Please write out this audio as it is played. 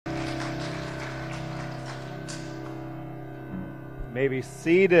May be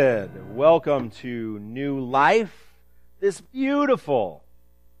seated. Welcome to New Life. This beautiful,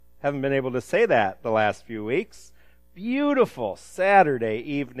 haven't been able to say that the last few weeks, beautiful Saturday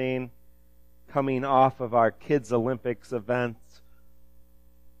evening coming off of our Kids Olympics event.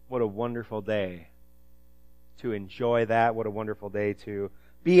 What a wonderful day to enjoy that. What a wonderful day to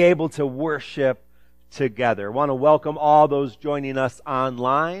be able to worship together. I want to welcome all those joining us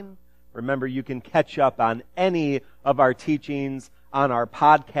online. Remember, you can catch up on any of our teachings on our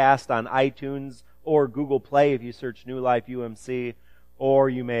podcast on iTunes or Google Play if you search New Life UMC, or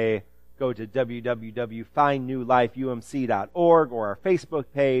you may go to www.findnewlifeumc.org or our Facebook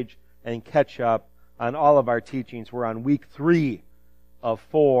page and catch up on all of our teachings. We're on week 3 of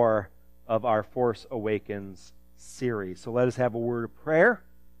 4 of our Force Awakens series. So let us have a word of prayer.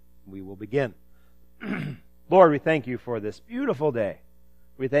 We will begin. Lord, we thank you for this beautiful day.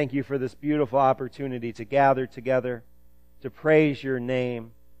 We thank you for this beautiful opportunity to gather together, to praise your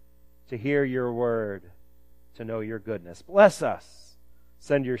name, to hear your word, to know your goodness. Bless us.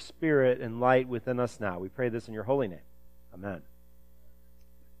 Send your spirit and light within us now. We pray this in your holy name. Amen.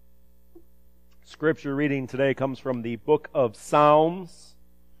 Scripture reading today comes from the book of Psalms,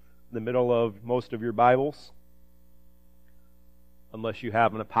 in the middle of most of your Bibles. Unless you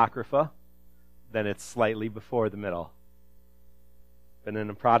have an Apocrypha, then it's slightly before the middle. But in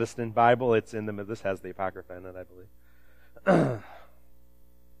a Protestant Bible, it's in the middle. This has the Apocrypha in it, I believe.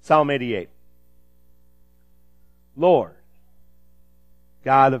 Psalm 88. Lord,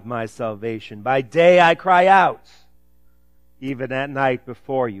 God of my salvation, by day I cry out, even at night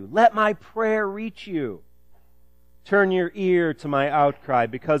before you. Let my prayer reach you. Turn your ear to my outcry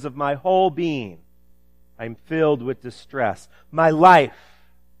because of my whole being. I am filled with distress. My life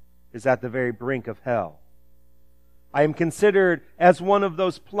is at the very brink of hell. I am considered as one of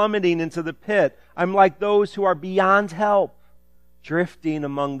those plummeting into the pit. I'm like those who are beyond help, drifting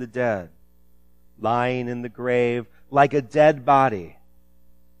among the dead, lying in the grave like a dead body.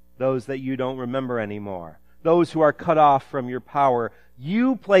 Those that you don't remember anymore, those who are cut off from your power.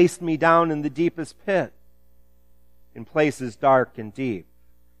 You placed me down in the deepest pit, in places dark and deep.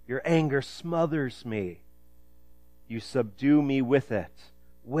 Your anger smothers me. You subdue me with it,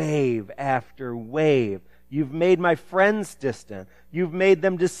 wave after wave. You've made my friends distant. You've made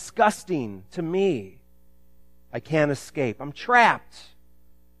them disgusting to me. I can't escape. I'm trapped.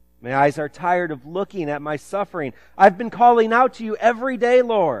 My eyes are tired of looking at my suffering. I've been calling out to you every day,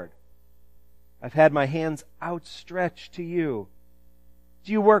 Lord. I've had my hands outstretched to you.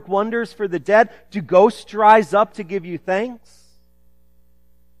 Do you work wonders for the dead? Do ghosts rise up to give you thanks?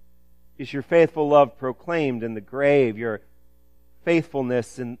 Is your faithful love proclaimed in the grave, your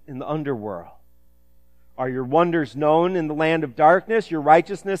faithfulness in the underworld? Are your wonders known in the land of darkness, your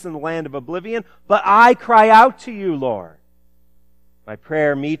righteousness in the land of oblivion? But I cry out to you, Lord. My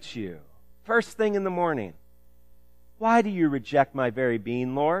prayer meets you first thing in the morning. Why do you reject my very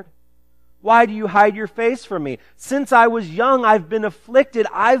being, Lord? Why do you hide your face from me? Since I was young, I've been afflicted.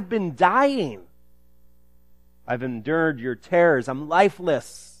 I've been dying. I've endured your terrors. I'm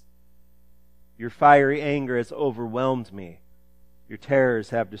lifeless. Your fiery anger has overwhelmed me. Your terrors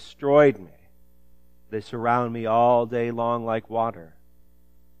have destroyed me. They surround me all day long like water.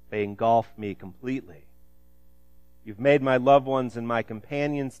 They engulf me completely. You've made my loved ones and my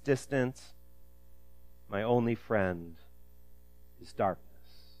companions distant. My only friend is darkness.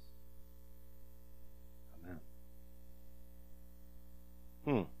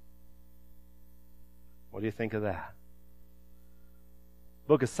 Amen. What do you think of that?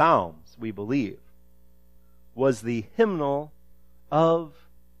 Book of Psalms, we believe, was the hymnal of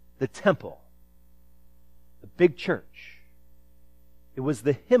the temple. The big church. It was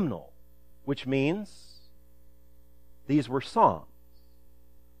the hymnal, which means these were songs.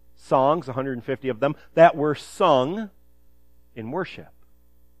 Songs, 150 of them, that were sung in worship.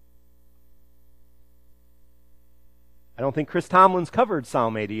 I don't think Chris Tomlin's covered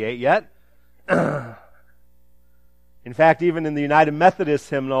Psalm 88 yet. In fact, even in the United Methodist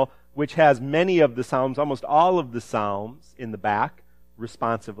hymnal, which has many of the Psalms, almost all of the Psalms in the back,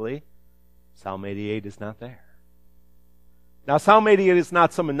 responsively, Psalm 88 is not there. Now, Psalm 88 is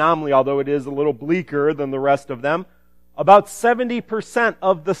not some anomaly, although it is a little bleaker than the rest of them. About 70%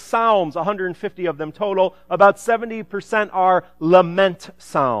 of the Psalms, 150 of them total, about 70% are lament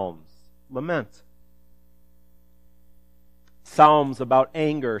psalms. Lament. Psalms about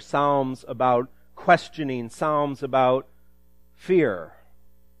anger, psalms about questioning, psalms about fear,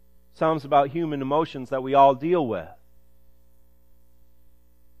 psalms about human emotions that we all deal with.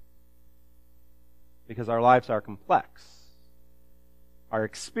 Because our lives are complex. Our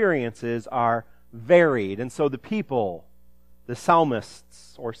experiences are varied. And so the people The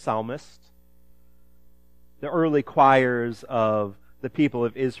psalmists or psalmist, the early choirs of the people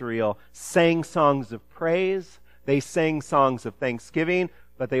of Israel sang songs of praise. They sang songs of thanksgiving,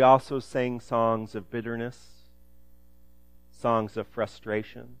 but they also sang songs of bitterness, songs of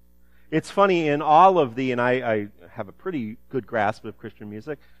frustration. It's funny, in all of and I have a pretty good grasp of Christian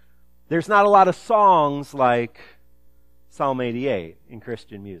music, there's not a lot of songs like Psalm 88 in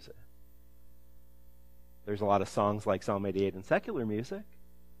Christian music. There's a lot of songs like Psalm 88 in secular music.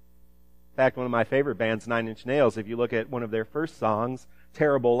 In fact, one of my favorite bands, Nine Inch Nails, if you look at one of their first songs,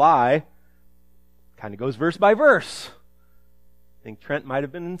 Terrible Lie, kind of goes verse by verse. I think Trent might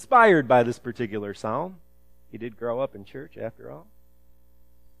have been inspired by this particular psalm. He did grow up in church, after all.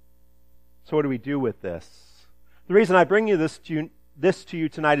 So what do we do with this? The reason I bring this to you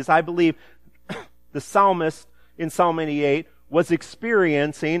tonight is I believe the psalmist in Psalm 88 was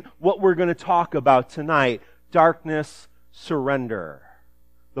experiencing what we're going to talk about tonight: darkness, surrender.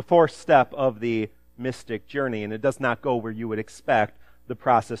 The fourth step of the mystic journey, and it does not go where you would expect the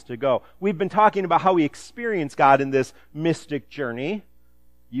process to go. We've been talking about how we experience God in this mystic journey,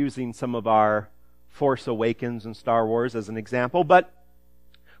 using some of our Force Awakens and Star Wars as an example, but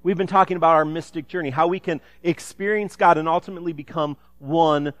we've been talking about our mystic journey, how we can experience God and ultimately become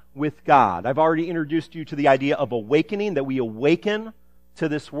one with God. I've already introduced you to the idea of awakening, that we awaken to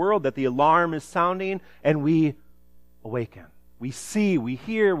this world, that the alarm is sounding, and we awaken. We see, we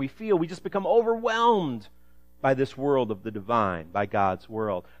hear, we feel, we just become overwhelmed by this world of the divine, by God's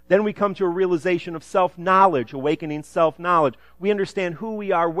world. Then we come to a realization of self-knowledge, awakening self-knowledge. We understand who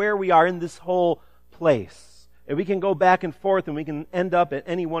we are, where we are in this whole place. And we can go back and forth, and we can end up at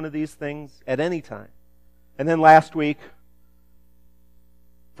any one of these things at any time. And then last week,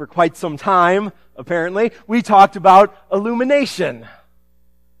 for quite some time, apparently, we talked about illumination.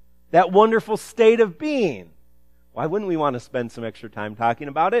 That wonderful state of being. Why wouldn't we want to spend some extra time talking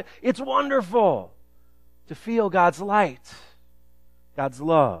about it? It's wonderful to feel God's light, God's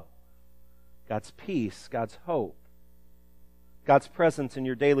love, God's peace, God's hope, God's presence in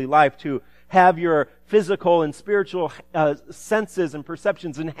your daily life, to have your physical and spiritual senses and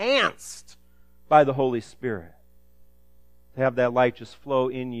perceptions enhanced by the Holy Spirit. To have that light just flow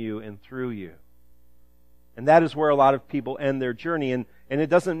in you and through you. And that is where a lot of people end their journey. And it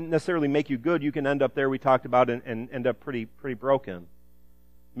doesn't necessarily make you good. You can end up there, we talked about, and end up pretty broken.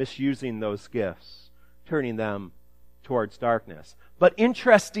 Misusing those gifts. Turning them towards darkness. But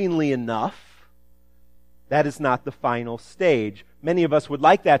interestingly enough, that is not the final stage. Many of us would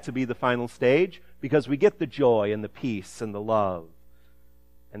like that to be the final stage, because we get the joy and the peace and the love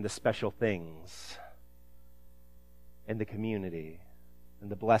and the special things and the community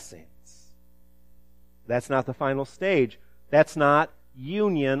and the blessings. That's not the final stage. That's not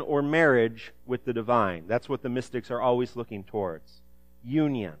union or marriage with the divine. That's what the mystics are always looking towards.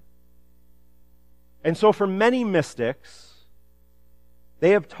 Union. And so for many mystics,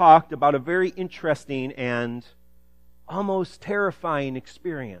 they have talked about a very interesting and almost terrifying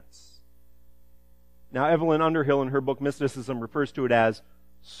experience. Now, Evelyn Underhill in her book Mysticism refers to it as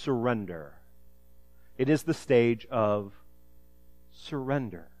surrender. It is the stage of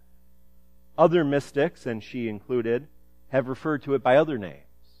surrender. Other mystics, and she included, have referred to it by other names.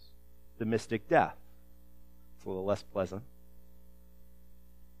 The mystic death. It's a little less pleasant.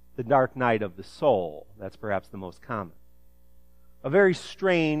 The dark night of the soul. That's perhaps the most common. A very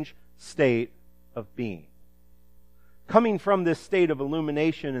strange state of being. Coming from this state of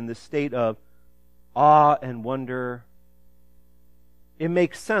illumination and this state of awe and wonder, it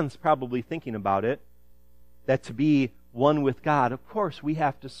makes sense, probably thinking about it, that to be one with God, of course, we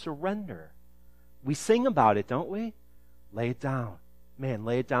have to surrender. We sing about it, don't we? Lay it down. Man,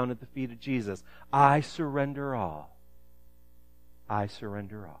 lay it down at the feet of Jesus. I surrender all. I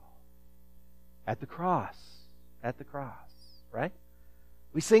surrender all. At the cross. At the cross. Right?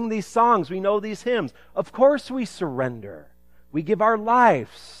 We sing these songs. We know these hymns. Of course we surrender. We give our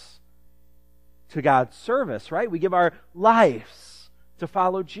lives to God's service, right? We give our lives to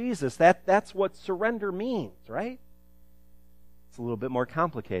follow Jesus. That's what surrender means, right? It's a little bit more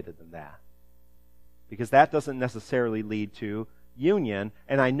complicated than that. Because that doesn't necessarily lead to union.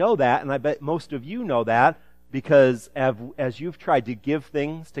 And I know that, and I bet most of you know that, because as you've tried to give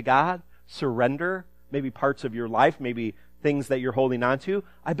things to God, surrender, maybe parts of your life, maybe things that you're holding on to,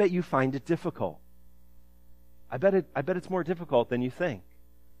 I bet you find it difficult. I bet it's more difficult than you think.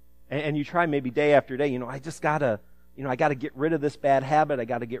 And you try maybe day after day, I just gotta get rid of this bad habit.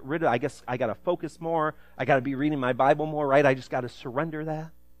 I guess I gotta focus more. I gotta be reading my Bible more, right? I just gotta surrender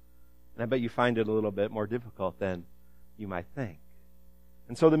that. And I bet you find it a little bit more difficult than you might think.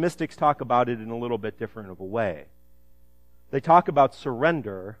 And so the mystics talk about it in a little bit different of a way. They talk about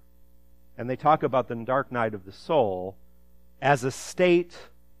surrender, and they talk about the dark night of the soul as a state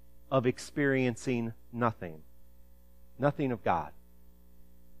of experiencing nothing. Nothing of God.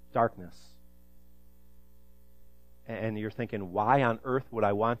 Darkness. And you're thinking, why on earth would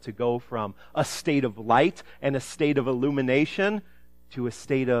I want to go from a state of light and a state of illumination to a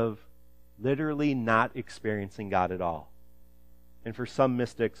state of literally not experiencing God at all? And for some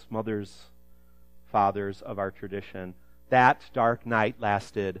mystics, mothers, fathers of our tradition, that dark night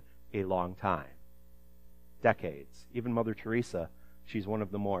lasted a long time. Decades. Even Mother Teresa, she's one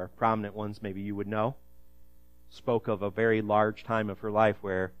of the more prominent ones maybe you would know, spoke of a very large time of her life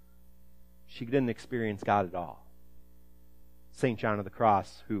where she didn't experience God at all. St. John of the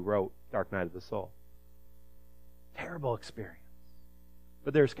Cross, who wrote Dark Night of the Soul. Terrible experience.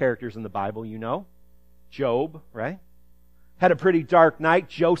 But there's characters in the Bible, you know. Job, right? Had a pretty dark night.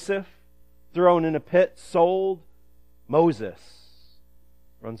 Joseph, thrown in a pit, sold. Moses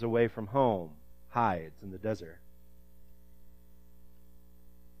runs away from home, hides in the desert.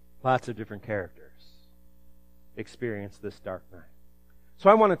 Lots of different characters experience this dark night. So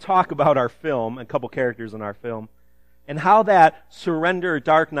I want to talk about our film, a couple characters in our film, and how that surrender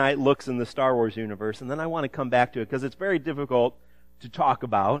dark night looks in the Star Wars universe. And then I want to come back to it because it's very difficult to talk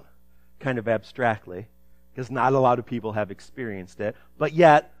about, kind of abstractly, because not a lot of people have experienced it, but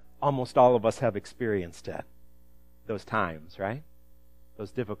yet almost all of us have experienced it. Those times, right?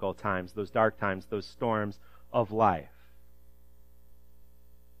 Those difficult times, those dark times, those storms of life.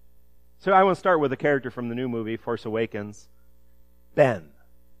 So I want to start with a character from the new movie, Force Awakens, Ben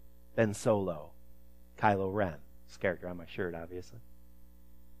Solo, Kylo Ren. His character on my shirt, obviously.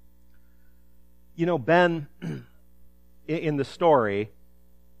 You know, Ben, in the story,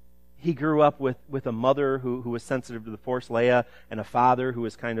 he grew up with a mother who was sensitive to the Force, Leia, and a father who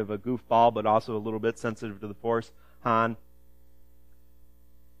was kind of a goofball, but also a little bit sensitive to the Force, Han.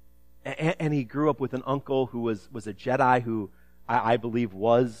 And he grew up with an uncle who was a Jedi who I believe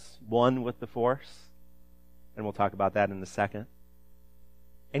was one with the Force. And we'll talk about that in a second.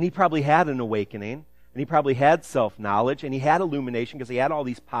 And he probably had an awakening. And he probably had self-knowledge, and he had illumination because he had all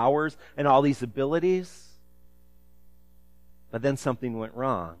these powers and all these abilities. But then something went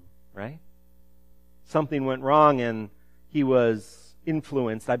wrong, right? Something went wrong, and he was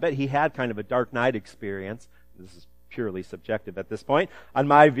influenced. I bet he had kind of a dark night experience. This is purely subjective at this point, on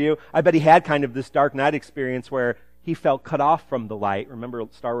my view. I bet he had kind of this dark night experience where he felt cut off from the light. Remember,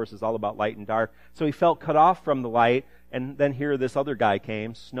 Star Wars is all about light and dark. So he felt cut off from the light, and then here this other guy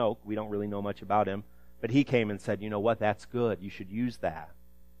came, Snoke. We don't really know much about him. But he came and said, you know what, that's good. You should use that.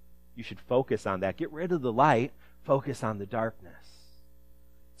 You should focus on that. Get rid of the light. Focus on the darkness.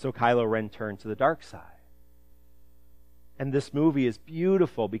 So Kylo Ren turned to the dark side. And this movie is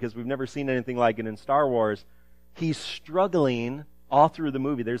beautiful because we've never seen anything like it in Star Wars. He's struggling all through the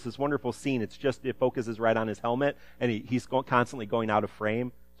movie. There's this wonderful scene. It focuses right on his helmet, and he's constantly going out of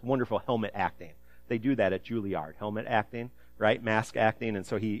frame. It's wonderful helmet acting. They do that at Juilliard, helmet acting. Right? Mask acting, and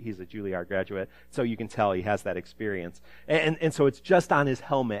so he's a Juilliard graduate, so you can tell he has that experience. And so it's just on his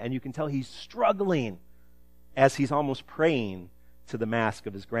helmet, and you can tell he's struggling as he's almost praying to the mask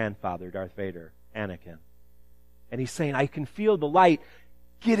of his grandfather, Darth Vader, Anakin. And he's saying, I can feel the light.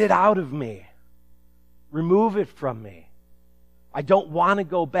 Get it out of me. Remove it from me. I don't want to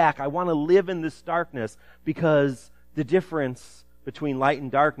go back. I want to live in this darkness, because the difference between light and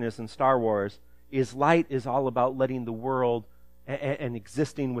darkness in Star Wars is light is all about letting the world and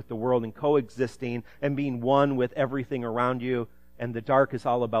existing with the world and coexisting and being one with everything around you. And the dark is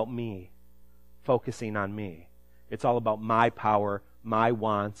all about me, focusing on me. It's all about my power, my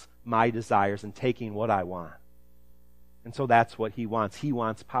wants, my desires, and taking what I want. And so that's what he wants. He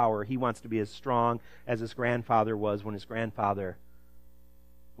wants power. He wants to be as strong as his grandfather was when his grandfather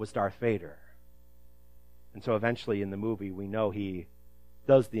was Darth Vader. And so eventually in the movie we know he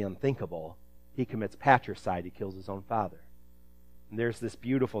does the unthinkable. He commits patricide. He kills his own father. And there's this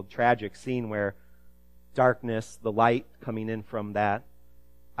beautiful, tragic scene where darkness, the light coming in from that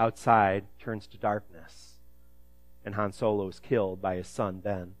outside, turns to darkness. And Han Solo is killed by his son,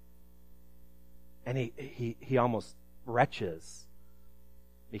 Ben. And he almost retches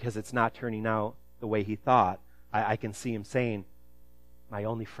because it's not turning out the way he thought. I can see him saying, my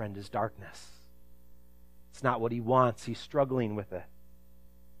only friend is darkness. It's not what he wants. He's struggling with it.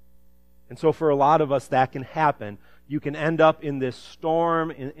 And so for a lot of us, that can happen. You can end up in this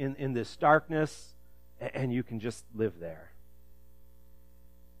storm, in this darkness, and you can just live there.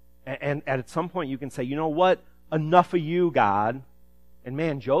 And at some point you can say, you know what? Enough of you, God. And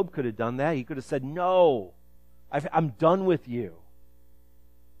man, Job could have done that. He could have said, no, I'm done with you.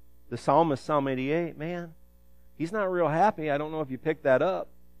 The psalmist, Psalm 88, man, He's not real happy. I don't know if you picked that up.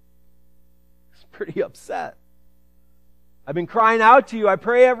 He's pretty upset. I've been crying out to you. I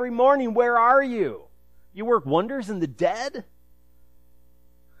pray every morning. Where are you? You work wonders in the dead?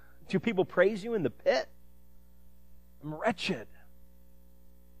 Do people praise you in the pit? I'm wretched.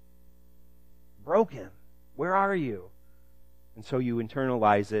 Broken. Where are you? And so you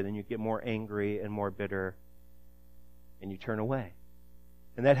internalize it and you get more angry and more bitter and you turn away.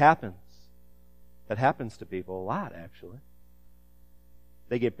 And that happens. That happens to people a lot, actually.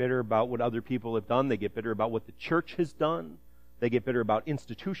 They get bitter about what other people have done. They get bitter about what the church has done. They get bitter about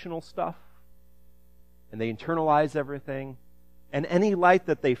institutional stuff. And they internalize everything. And any light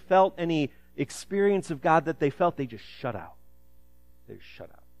that they felt, any experience of God that they felt, they just shut out. They just shut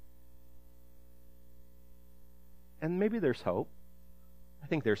out. And maybe there's hope. I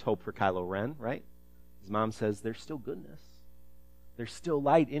think there's hope for Kylo Ren, right? His mom says there's still goodness. There's still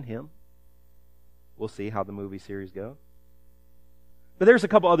light in him. We'll see how the movie series goes. But there's a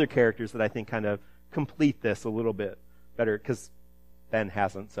couple other characters that I think kind of complete this a little bit better, because Ben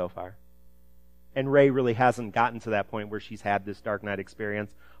hasn't so far. And Rey really hasn't gotten to that point where she's had this Dark Knight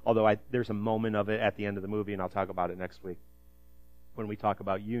experience, although there's a moment of it at the end of the movie, and I'll talk about it next week when we talk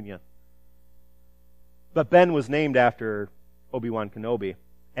about Union. But Ben was named after Obi-Wan Kenobi.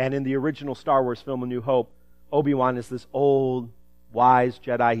 And in the original Star Wars film, A New Hope, Obi-Wan is this old, wise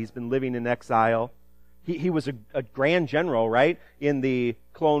Jedi. He's been living in exile. He was a grand general, right? In the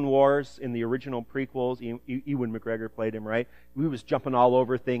Clone Wars, in the original prequels, Ewan McGregor played him, right? He was jumping all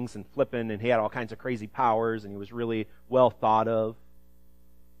over things and flipping, and he had all kinds of crazy powers, and he was really well thought of.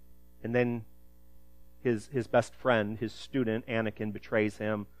 And then his best friend, his student, Anakin, betrays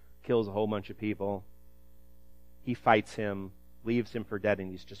him, kills a whole bunch of people. He fights him, leaves him for dead, and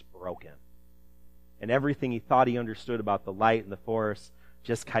he's just broken. And everything he thought he understood about the light and the Force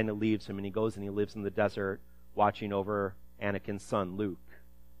just kind of leaves him, and he goes and he lives in the desert watching over Anakin's son, Luke,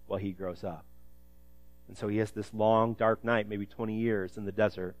 while he grows up. And so he has this long, dark night, maybe 20 years in the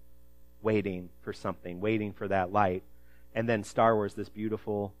desert, waiting for something, waiting for that light. And then Star Wars, this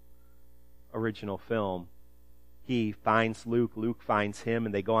beautiful original film, he finds Luke, Luke finds him,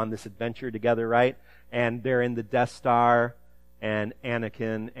 and they go on this adventure together, right? And they're in the Death Star, and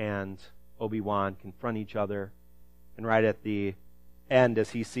Anakin and Obi-Wan confront each other. And right at the end, as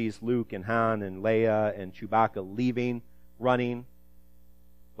he sees Luke and Han and Leia and Chewbacca leaving, running,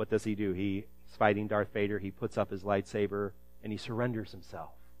 what does he do? He's fighting Darth Vader. He puts up his lightsaber and he surrenders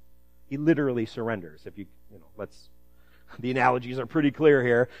himself. He literally surrenders. The analogies are pretty clear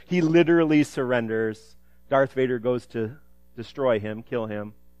here. He literally surrenders. Darth Vader goes to destroy him, kill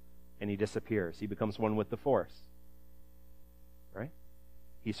him, and he disappears. He becomes one with the Force. Right?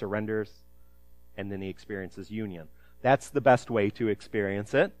 He surrenders, and then he experiences union. That's the best way to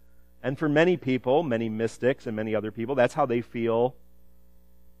experience it. And for many people, many mystics and many other people, that's how they feel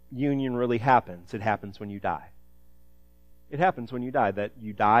union really happens. It happens when you die. It happens when you die, that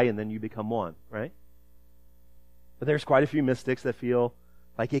you die and then you become one, right? But there's quite a few mystics that feel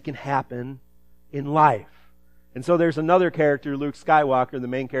like it can happen in life. And so there's another character, Luke Skywalker, the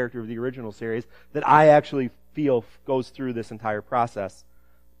main character of the original series, that I actually feel goes through this entire process,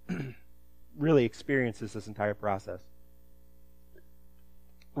 really experiences this entire process.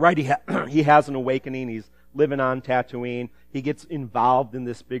 Right, he has an awakening. He's living on Tatooine. He gets involved in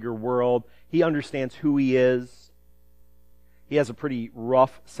this bigger world. He understands who he is. He has a pretty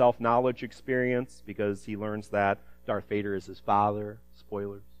rough self-knowledge experience because he learns that Darth Vader is his father.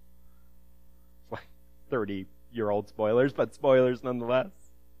 Spoilers. It's like 30-year-old spoilers, but spoilers nonetheless.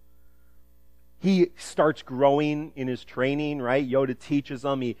 He starts growing in his training, right? Yoda teaches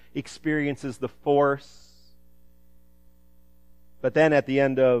him. He experiences the Force. But then at the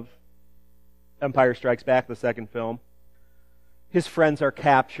end of Empire Strikes Back, the second film, his friends are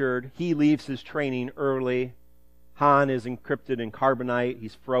captured. He leaves his training early. Han is encrypted in carbonite.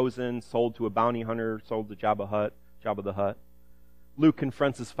 He's frozen, sold to a bounty hunter, sold to Jabba the Hutt. Luke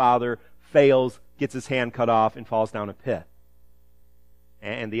confronts his father, fails, gets his hand cut off, and falls down a pit.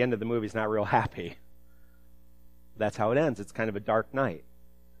 And the end of the movie is not real happy. That's how it ends. It's kind of a dark night.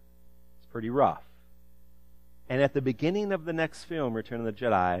 It's pretty rough. And at the beginning of the next film, Return of the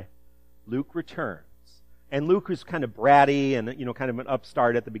Jedi, Luke returns. And Luke is kind of bratty and, kind of an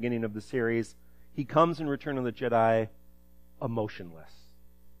upstart at the beginning of the series. He comes in Return of the Jedi emotionless.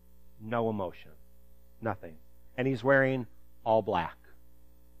 No emotion. Nothing. And he's wearing all black.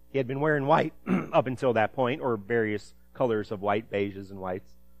 He had been wearing white up until that point, or various colors of white, beiges and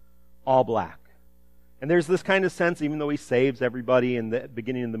whites. All black. And there's this kind of sense, even though he saves everybody and the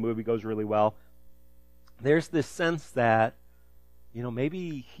beginning of the movie goes really well, there's this sense that,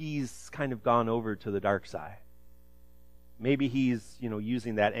 maybe he's kind of gone over to the dark side. Maybe he's,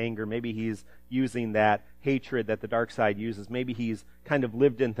 using that anger. Maybe he's using that hatred that the dark side uses. Maybe he's kind of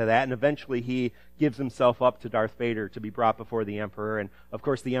lived into that, and eventually he gives himself up to Darth Vader to be brought before the Emperor. And, of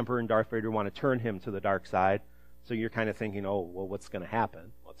course, the Emperor and Darth Vader want to turn him to the dark side. So you're kind of thinking, oh, well, what's going to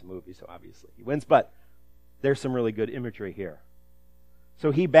happen? Well, it's a movie, so obviously he wins. But there's some really good imagery here.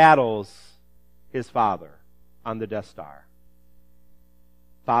 So he battles his father on the Death Star.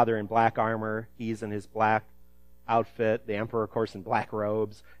 Father in black armor. He's in his black outfit. The Emperor, of course, in black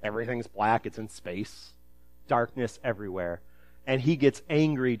robes. Everything's black. It's in space. Darkness everywhere. And he gets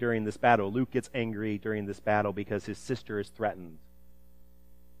angry during this battle. Luke gets angry during this battle because his sister is threatened.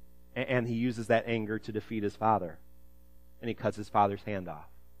 And he uses that anger to defeat his father. And he cuts his father's hand off.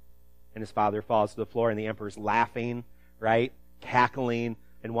 And his father falls to the floor, and the Emperor's laughing, right? Cackling,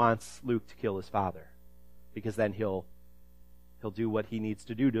 and wants Luke to kill his father. Because then he'll do what he needs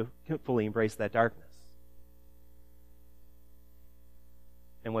to do to fully embrace that darkness.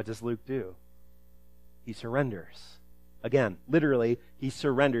 And what does Luke do? He surrenders. Again, literally, he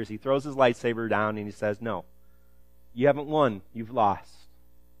surrenders. He throws his lightsaber down and he says, no, you haven't won. You've lost.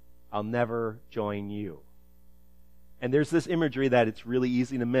 I'll never join you. And there's this imagery that it's really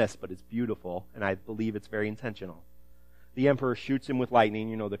easy to miss, but it's beautiful, and I believe it's very intentional. The Emperor shoots him with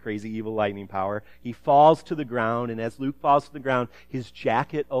lightning, the crazy evil lightning power. He falls to the ground, and as Luke falls to the ground, his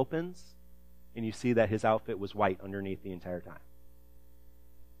jacket opens, and you see that his outfit was white underneath the entire time.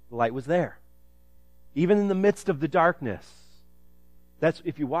 The light was there. Even in the midst of the darkness. That's,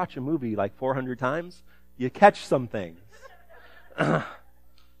 if you watch a movie like 400 times, you catch some things.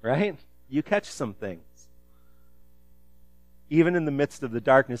 Right? You catch some things. Even in the midst of the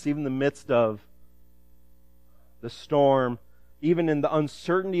darkness, even in the midst of the storm, even in the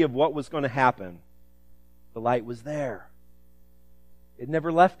uncertainty of what was going to happen, the light was there. It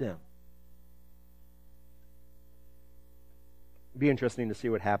never left him. It'd be interesting to see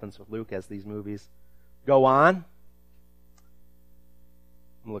what happens with Luke as these movies go on.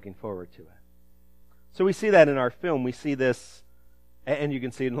 I'm looking forward to it. So we see that in our film. We see this, and you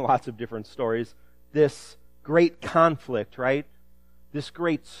can see it in lots of different stories, this great conflict, right? This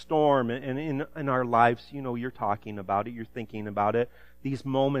great storm, and in our lives, you're talking about it, you're thinking about it, these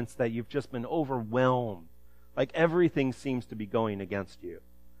moments that you've just been overwhelmed, like everything seems to be going against you.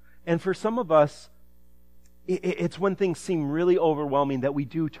 And for some of us, it's when things seem really overwhelming that we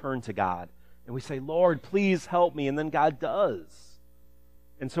do turn to God, and we say, Lord, please help me, and then God does.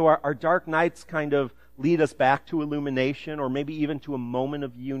 And so our dark nights kind of lead us back to illumination, or maybe even to a moment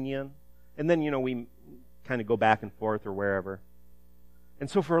of union, and then, we kind of go back and forth or wherever. And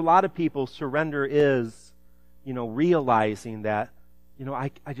so for a lot of people, surrender is, realizing that,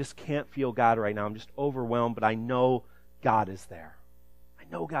 I just can't feel God right now. I'm just overwhelmed, but I know God is there. I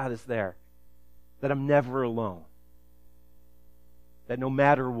know God is there. That I'm never alone. That no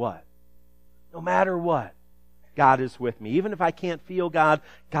matter what, God is with me. Even if I can't feel God,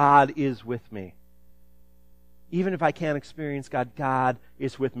 God is with me. Even if I can't experience God, God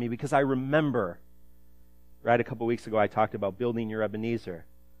is with me, because I remember, right, a couple weeks ago I talked about building your Ebenezer.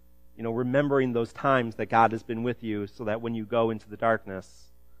 Remembering those times that God has been with you, so that when you go into the darkness,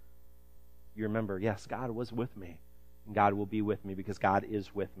 you remember, yes, God was with me, and God will be with me, because God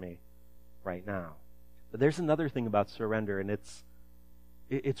is with me right now. But there's another thing about surrender, and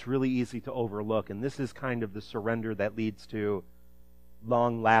it's really easy to overlook, and this is kind of the surrender that leads to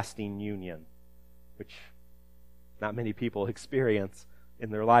long-lasting union, which not many people experience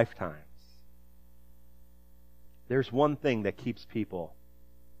in their lifetimes. There's one thing that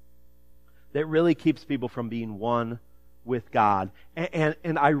really keeps people from being one with God.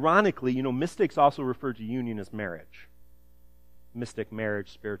 And ironically, mystics also refer to union as marriage. Mystic marriage,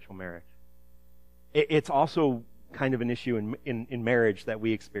 spiritual marriage. It's also kind of an issue in marriage that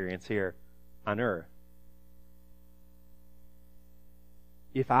we experience here on earth.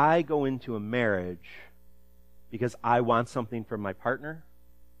 If I go into a marriage because I want something from my partner,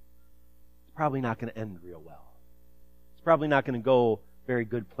 it's probably not going to end real well. It's probably not going to go very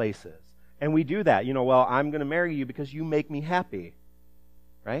good places. And we do that. Well, I'm going to marry you because you make me happy.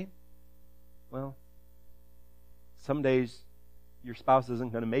 Right? Well, some days your spouse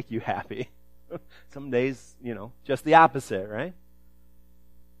isn't going to make you happy. Some days, just the opposite, right?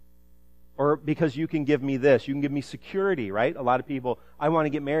 Or because you can give me this, you can give me security, right? A lot of people, I want to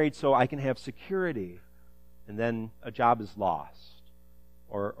get married so I can have security. And then a job is lost,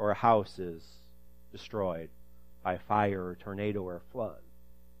 or a house is destroyed by a fire or a tornado or a flood.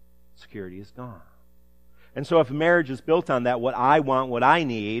 Security is gone. And so if a marriage is built on that, what I want, what I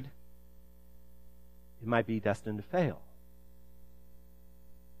need, it might be destined to fail.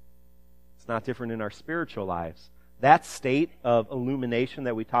 It's not different in our spiritual lives. that state of illumination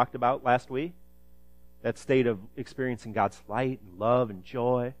that we talked about last week, that state of experiencing God's light and love and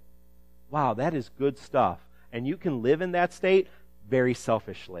joy, wow, that is good stuff. And you can live in that state very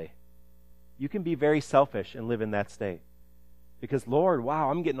selfishly. You can be very selfish and live in that state. Because, Lord, wow,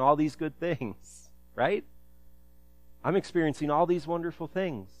 I'm getting all these good things, right? I'm experiencing all these wonderful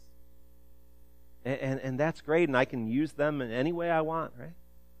things. And that's great, and I can use them in any way I want, right?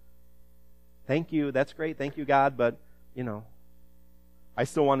 Thank you, that's great, thank you, God, but, I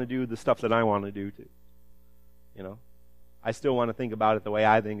still want to do the stuff that I want to do, too. I still want to think about it the way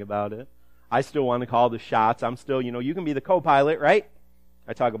I think about it. I still want to call the shots. I'm still, you can be the co-pilot, right?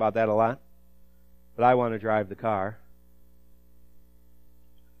 I talk about that a lot. But I want to drive the car.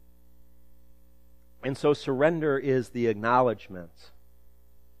 And so surrender is the acknowledgement.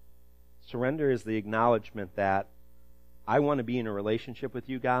 Surrender is the acknowledgement that I want to be in a relationship with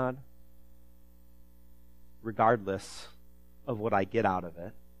you, God, regardless of what I get out of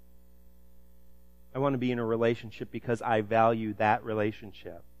it. I want to be in a relationship because I value that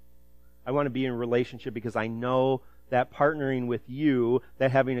relationship. I want to be in a relationship because I know that partnering with you,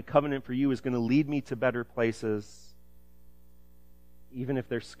 that having a covenant for you is going to lead me to better places, even if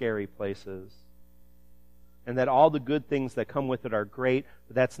they're scary places. And that all the good things that come with it are great,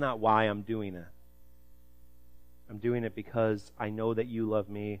 but that's not why I'm doing it. I'm doing it because I know that you love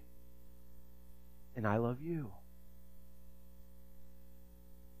me and I love you.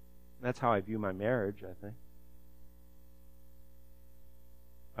 That's how I view my marriage, I think.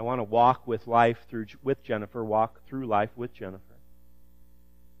 I want to walk with life with Jennifer, walk through life with Jennifer.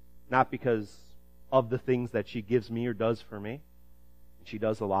 Not because of the things that she gives me or does for me. She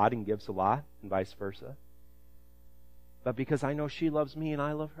does a lot and gives a lot, and vice versa. But because I know she loves me and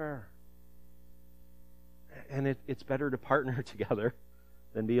I love her. And it's better to partner together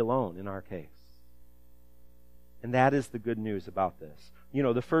than be alone in our case. And that is the good news about this.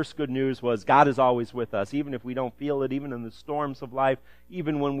 The first good news was God is always with us, even if we don't feel it, even in the storms of life,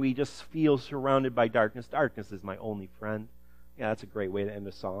 even when we just feel surrounded by darkness. Darkness is my only friend. Yeah, that's a great way to end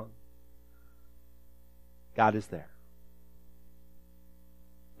a song. God is there.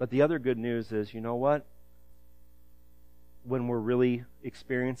 But the other good news is, you know what? When we're really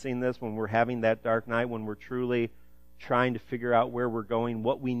experiencing this, when we're having that dark night, when we're truly trying to figure out where we're going,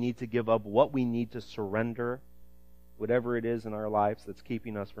 what we need to give up, what we need to surrender, whatever it is in our lives that's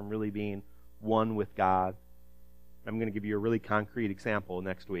keeping us from really being one with God. I'm going to give you a really concrete example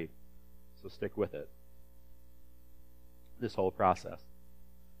next week, so stick with it. This whole process.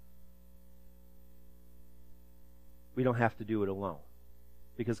 We don't have to do it alone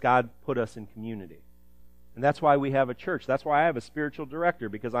because God put us in community. And that's why we have a church. That's why I have a spiritual director,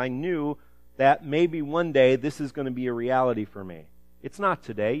 because I knew that maybe one day this is going to be a reality for me. It's not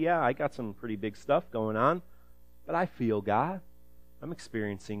today. Yeah, I got some pretty big stuff going on. But I feel God. I'm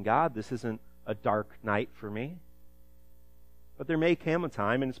experiencing God. This isn't a dark night for me. But there may come a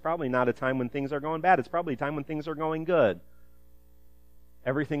time, and it's probably not a time when things are going bad. It's probably a time when things are going good.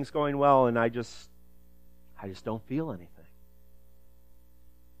 Everything's going well, and I just don't feel anything.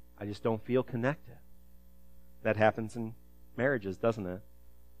 I just don't feel connected. That happens in marriages, doesn't it?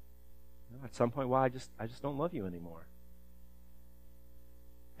 At some point, well, I just don't love you anymore.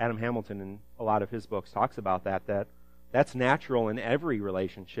 Adam Hamilton, in a lot of his books, talks about that's natural in every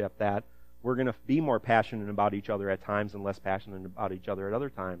relationship, that we're going to be more passionate about each other at times and less passionate about each other at other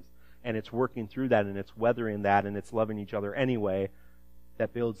times. And it's working through that, and it's weathering that, and it's loving each other anyway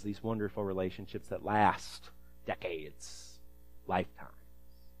that builds these wonderful relationships that last decades, lifetimes.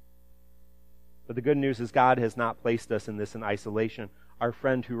 But the good news is God has not placed us in this in isolation. Our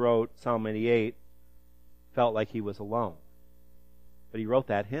friend who wrote Psalm 88 felt like he was alone. But he wrote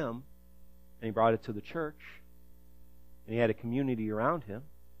that hymn, and he brought it to the church, and he had a community around him.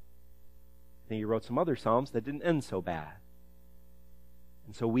 And he wrote some other psalms that didn't end so bad.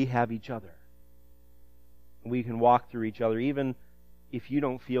 And so we have each other. And we can walk through each other. Even if you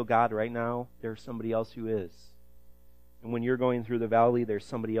don't feel God right now, there's somebody else who is. And when you're going through the valley, there's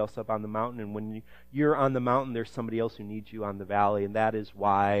somebody else up on the mountain. And when you're on the mountain, there's somebody else who needs you on the valley. And that is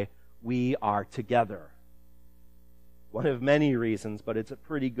why we are together. One of many reasons, but it's a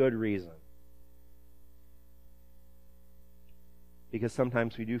pretty good reason. Because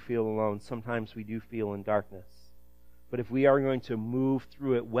sometimes we do feel alone. Sometimes we do feel in darkness. But if we are going to move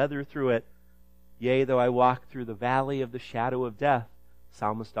through it, weather through it, yea, though I walk through the valley of the shadow of death,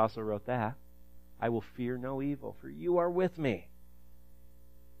 Psalmist also wrote that, I will fear no evil, for you are with me.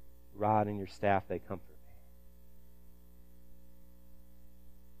 Rod and your staff, they comfort me.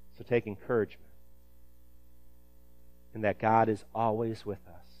 So take encouragement in that God is always with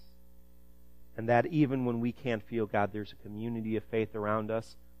us. And that even when we can't feel God, there's a community of faith around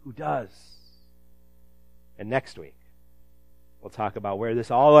us who does. And next week, we'll talk about where this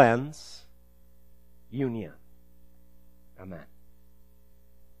all ends. Union. Amen.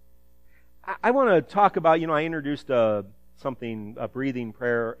 I want to talk about, I introduced a breathing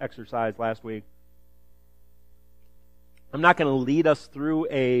prayer exercise last week. I'm not going to lead us through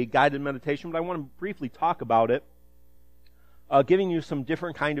a guided meditation, but I want to briefly talk about it, giving you some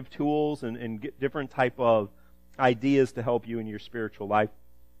different kind of tools and different type of ideas to help you in your spiritual life.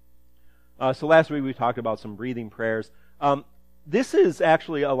 So last week we talked about some breathing prayers. This is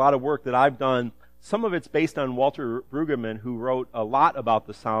actually a lot of work that I've done. Some of it's based on Walter Brueggemann, who wrote a lot about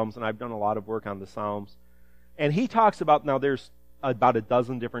the Psalms, and I've done a lot of work on the Psalms. And he talks about, now there's about a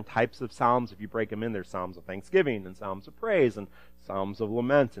dozen different types of Psalms. If you break them in, there's Psalms of Thanksgiving, and Psalms of Praise, and Psalms of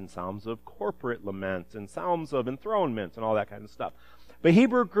Lament, and Psalms of Corporate Lament, and Psalms of Enthronement, and all that kind of stuff. But he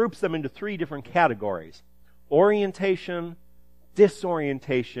groups them into three different categories: orientation,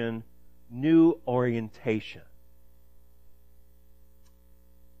 disorientation, new orientation.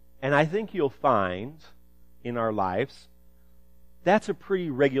 And I think you'll find in our lives that's a pretty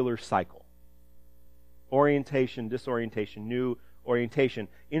regular cycle. Orientation, disorientation, new orientation.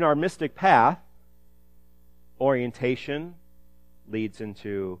 In our mystic path, orientation leads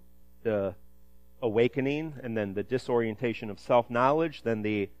into the awakening, and then the disorientation of self-knowledge, then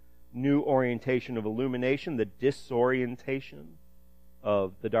the new orientation of illumination, the disorientation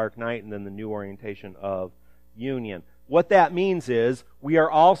of the dark night, and then the new orientation of union. What that means is we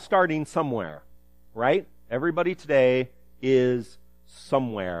are all starting somewhere, right? Everybody today is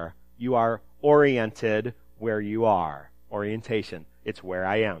somewhere. You are oriented where you are. Orientation. It's where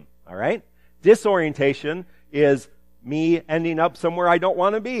I am, all right? Disorientation is me ending up somewhere I don't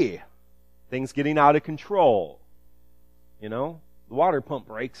want to be. Things getting out of control. The water pump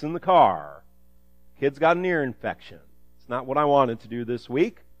breaks in the car. Kid's got an ear infection. It's not what I wanted to do this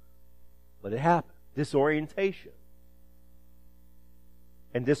week, but it happened. Disorientation.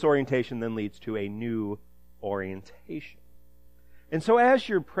 And disorientation then leads to a new orientation. And so as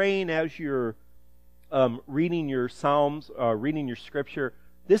you're praying, as you're reading your Psalms, reading your Scripture,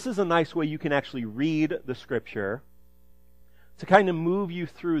 this is a nice way you can actually read the Scripture to kind of move you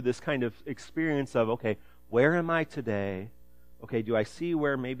through this kind of experience of, okay, where am I today? Okay, do I see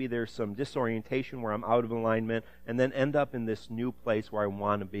where maybe there's some disorientation, where I'm out of alignment, and then end up in this new place where I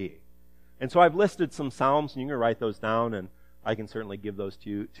want to be? And so I've listed some Psalms, and you can write those down, and I can certainly give those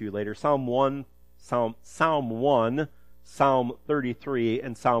to you later. Psalm 1, Psalm 33,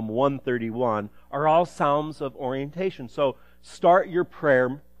 and Psalm 131 are all Psalms of orientation. So start your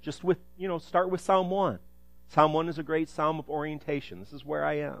prayer just with, start with Psalm 1. Psalm 1 is a great Psalm of orientation. This is where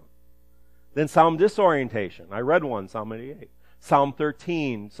I am. Then Psalm disorientation. I read one, Psalm 88. Psalm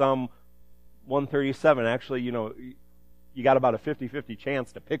 13, Psalm 137. Actually, you got about a 50-50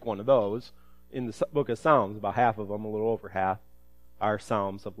 chance to pick one of those in the book of Psalms. About half of them, a little over half, are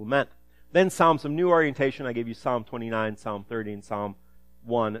Psalms of lament. Then Psalms of new orientation, I gave you Psalm 29, Psalm 30, and Psalm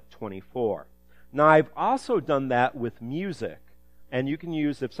 124. Now, I've also done that with music. And you can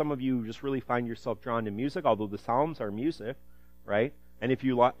use, if some of you just really find yourself drawn to music, although the Psalms are music, right? And if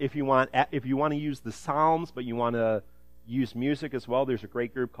you want to use the Psalms, but you want to use music as well, there's a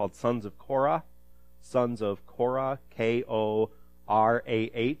great group called Sons of Korah. Sons of Korah, Korah,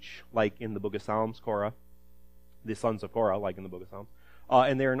 like in the book of Psalms, Korah. The Sons of Korah, like in the book of Psalms.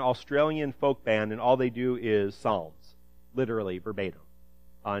 And they're an Australian folk band, and all they do is Psalms, literally verbatim.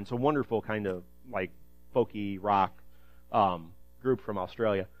 And it's a wonderful kind of like folky rock group from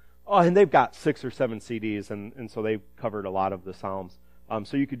Australia. And they've got 6 or 7 CDs, and so they've covered a lot of the Psalms.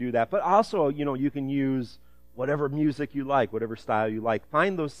 So you could do that. But also, you can use whatever music you like, whatever style you like.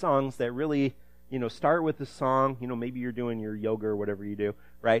 Find those songs that really, start with the song. Maybe you're doing your yoga or whatever you do,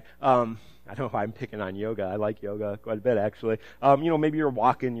 right? I don't know why I'm picking on yoga. I like yoga quite a bit, actually. Maybe you're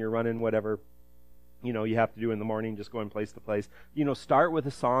walking, you're running, whatever, you have to do in the morning, just going place to place. Start with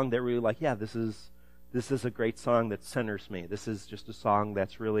a song that really this is a great song that centers me. This is just a song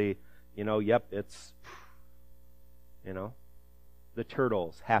that's really, it's, the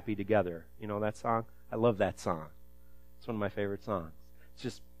Turtles, Happy Together. That song? I love that song. It's one of my favorite songs.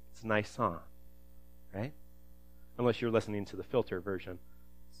 It's a nice song, right? Unless you're listening to the filter version.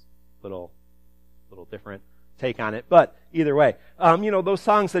 It's a little different take on it. But either way, those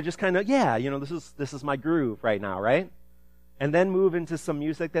songs that just kind of, this is my groove right now, right? And then move into some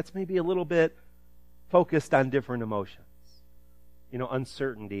music that's maybe a little bit focused on different emotions.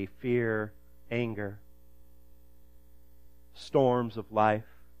 Uncertainty, fear, anger, storms of life.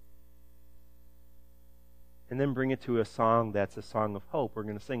 And then bring it to a song that's a song of hope. We're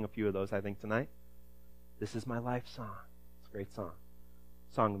going to sing a few of those, I think, tonight. This is my life song. It's a great song.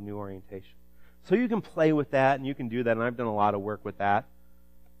 Song of new orientation. So you can play with that, and you can do that, and I've done a lot of work with that.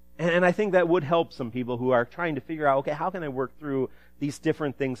 And I think that would help some people who are trying to figure out, okay, how can I work through these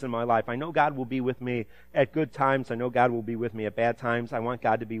different things in my life? I know God will be with me at good times. I know God will be with me at bad times. I want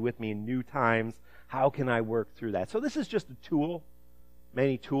God to be with me in new times. How can I work through that? So this is just a tool.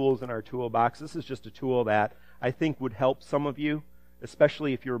 Many tools in our toolbox. This is just a tool that I think would help some of you,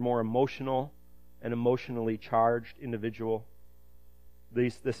 especially if you're a more emotional and emotionally charged individual.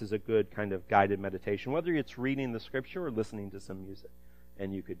 This is a good kind of guided meditation, whether it's reading the scripture or listening to some music,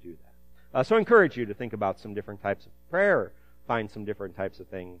 and you could do that. So I encourage you to think about some different types of prayer, or find some different types of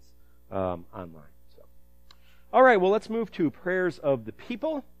things online. So, all right, well, let's move to prayers of the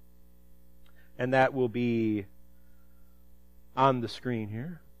people, and that will be on the screen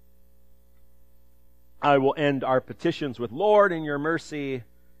here. I will end our petitions with, Lord, in your mercy,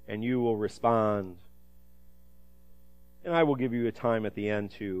 and you will respond. And I will give you a time at the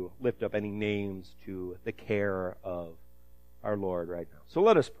end to lift up any names to the care of our Lord right now. So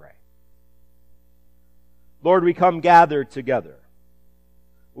let us pray. Lord, we come gathered together,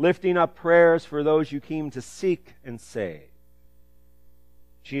 lifting up prayers for those you came to seek and save.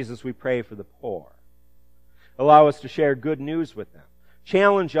 Jesus, we pray for the poor. Allow us to share good news with them.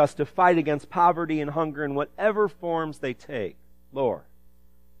 Challenge us to fight against poverty and hunger in whatever forms they take. Lord,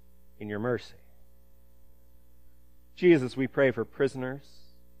 in your mercy. Jesus, we pray for prisoners,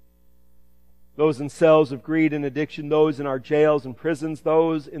 those in cells of greed and addiction, those in our jails and prisons,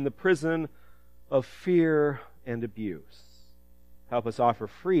 those in the prison of fear and abuse. Help us offer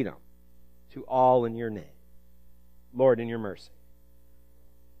freedom to all in your name. Lord, in your mercy.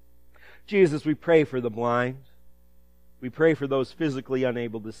 Jesus, we pray for the blind. We pray for those physically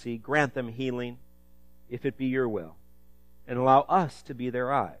unable to see. Grant them healing, if it be your will, and allow us to be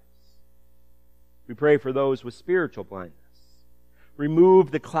their eyes. We pray for those with spiritual blindness.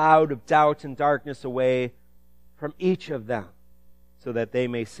 Remove the cloud of doubt and darkness away from each of them, so that they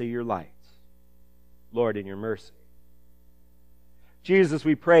may see your light. Lord, in your mercy. Jesus,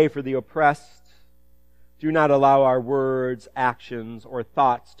 we pray for the oppressed. Do not allow our words, actions, or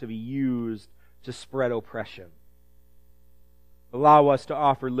thoughts to be used to spread oppression. Allow us to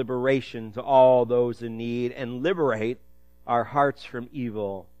offer liberation to all those in need and liberate our hearts from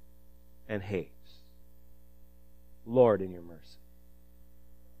evil and hate. Lord, in your mercy.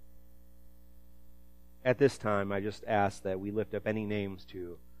 At this time, I just ask that we lift up any names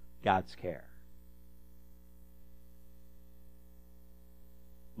to God's care.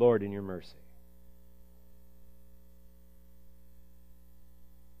 Lord, in your mercy.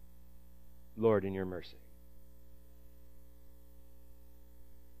 Lord, in your mercy.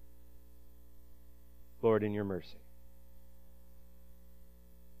 Lord, in your mercy.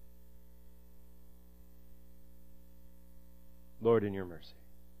 Lord, in your mercy.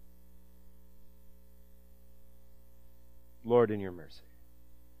 Lord, in your mercy.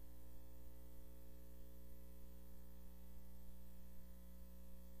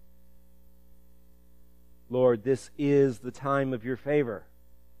 Lord, this is the time of your favor.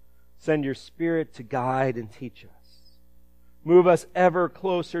 Send your Spirit to guide and teach us. Move us ever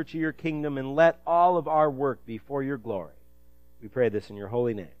closer to your kingdom, and let all of our work be for your glory. We pray this in your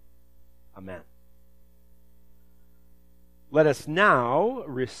holy name. Amen. Let us now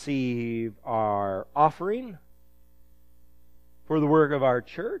receive our offering for the work of our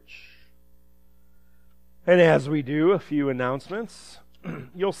church. And as we do, a few announcements.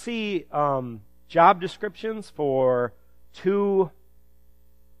 You'll see job descriptions for 2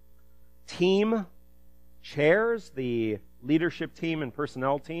 team chairs, the leadership team and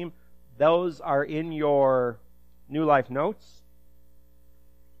personnel team. Those are in your New Life notes.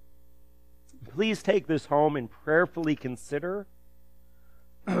 Please take this home and prayerfully consider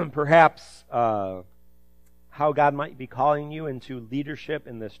perhaps how God might be calling you into leadership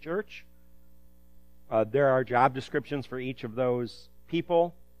in this church. There are job descriptions for each of those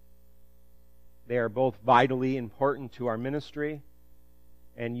people. They are both vitally important to our ministry.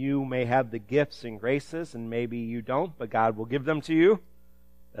 And you may have the gifts and graces, and maybe you don't, but God will give them to you.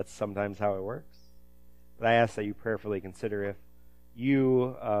 That's sometimes how it works. But I ask that you prayerfully consider if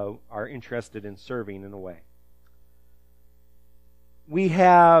you are interested in serving in a way. We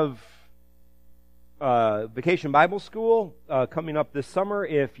have Vacation Bible School coming up this summer.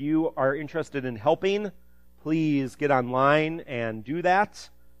 If you are interested in helping, please get online and do that.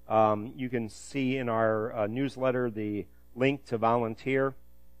 You can see in our newsletter the link to volunteer.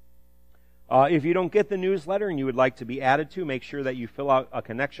 If you don't get the newsletter and you would like to be added to, make sure that you fill out a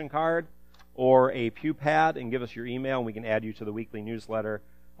connection card or a pew pad and give us your email, and we can add you to the weekly newsletter.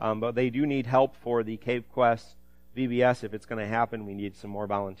 But they do need help for the Cave Quest VBS. If it's going to happen, we need some more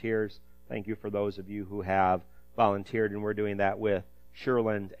volunteers. Thank you for those of you who have volunteered, and we're doing that with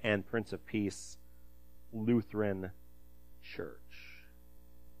Sherland and Prince of Peace Lutheran Church.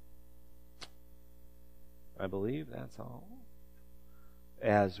 I believe that's all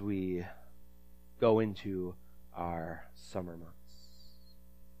as we go into our summer months.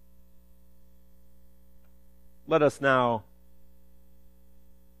 Let us now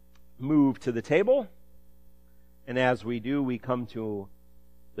move to the table. And as we do, we come to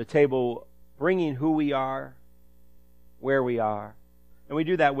the table bringing who we are, where we are. And we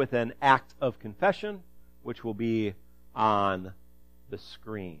do that with an act of confession, which will be on the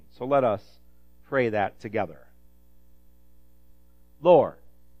screen. So let us pray that together. Lord,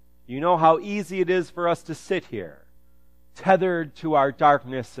 you know how easy it is for us to sit here, tethered to our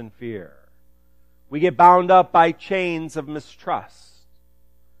darkness and fear. We get bound up by chains of mistrust.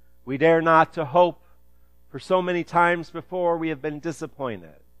 We dare not to hope, for so many times before we have been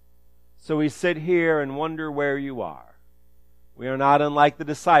disappointed. So we sit here and wonder where you are. We are not unlike the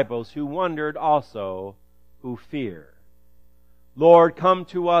disciples who wondered also, who fear. Lord, come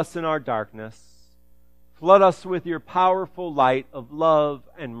to us in our darkness. Flood us with your powerful light of love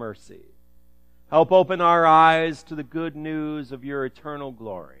and mercy. Help open our eyes to the good news of your eternal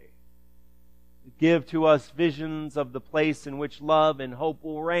glory. Give to us visions of the place in which love and hope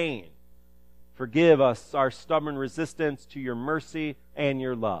will reign. Forgive us our stubborn resistance to your mercy and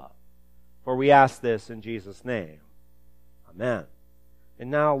your love. For we ask this in Jesus' name. Amen.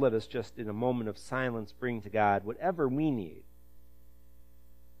 And now let us just in a moment of silence bring to God whatever we need,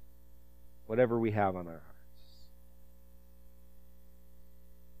 whatever we have on our hearts.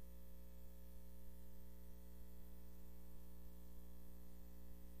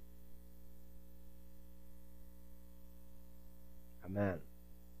 Amen.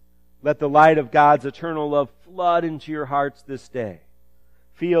 Let the light of God's eternal love flood into your hearts this day.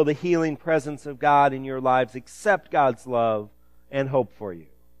 Feel the healing presence of God in your lives. Accept God's love and hope for you.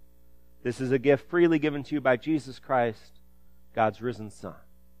 This is a gift freely given to you by Jesus Christ, God's risen Son,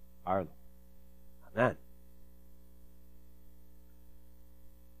 our Lord. Amen.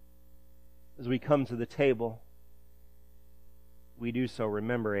 As we come to the table, we do so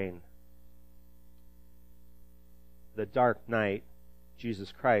remembering the dark night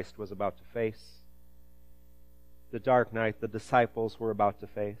Jesus Christ was about to face, the dark night the disciples were about to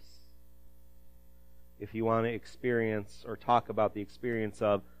face. If you want to experience or talk about the experience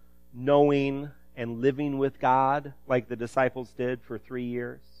of knowing and living with God like the disciples did for 3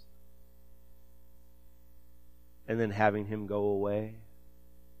 years, and then having him go away,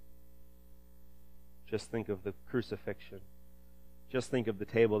 just think of the crucifixion. Just think of the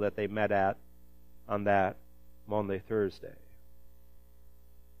table that they met at on that Maundy Thursday,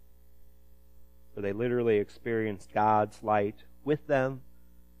 where they literally experienced God's light with them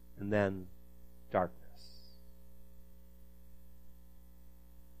and then darkness.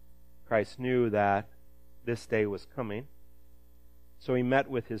 Christ knew that this day was coming, so he met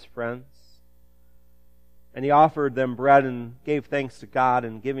with his friends, and he offered them bread and gave thanks to God,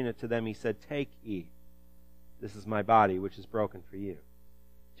 and giving it to them, he said, "Take, eat. This is my body, which is broken for you.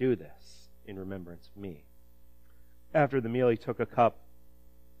 Do this in remembrance of me." After the meal, he took a cup.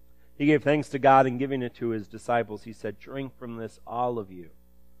 He gave thanks to God, and giving it to his disciples, he said, "Drink from this, all of you.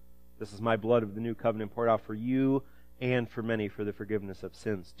 This is my blood of the new covenant poured out for you and for many for the forgiveness of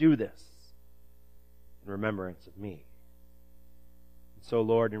sins. Do this in remembrance of me." And so,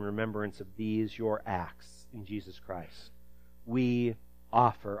 Lord, in remembrance of these, your acts in Jesus Christ, we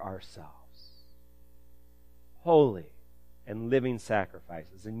offer ourselves holy and living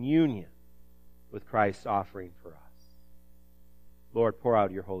sacrifices in union with Christ's offering for us. Lord, pour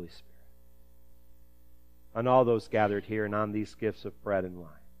out your Holy Spirit on all those gathered here and on these gifts of bread and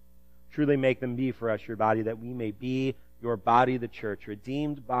wine. Truly make them be for us your body, that we may be your body, the church,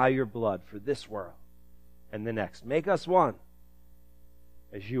 redeemed by your blood for this world and the next. Make us one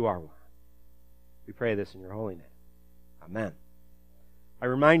as you are one. We pray this in your holy name. Amen. I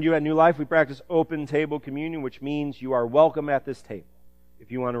remind you, at New Life, we practice open table communion, which means you are welcome at this table.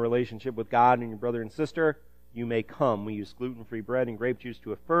 If you want a relationship with God and your brother and sister, you may come. We use gluten-free bread and grape juice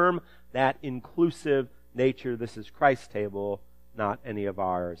to affirm that inclusive nature. This is Christ's table, not any of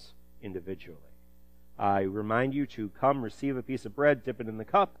ours individually. I remind you to come, receive a piece of bread, dip it in the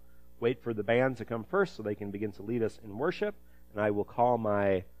cup, wait for the band to come first so they can begin to lead us in worship, and I will call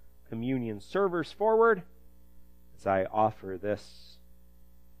my communion servers forward as I offer this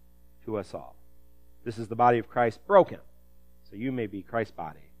to us all. This is the body of Christ broken, so you may be Christ's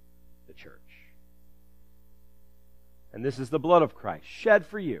body, the church. And this is the blood of Christ, shed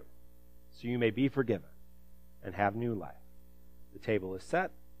for you, so you may be forgiven and have new life. The table is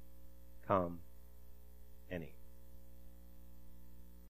set. Come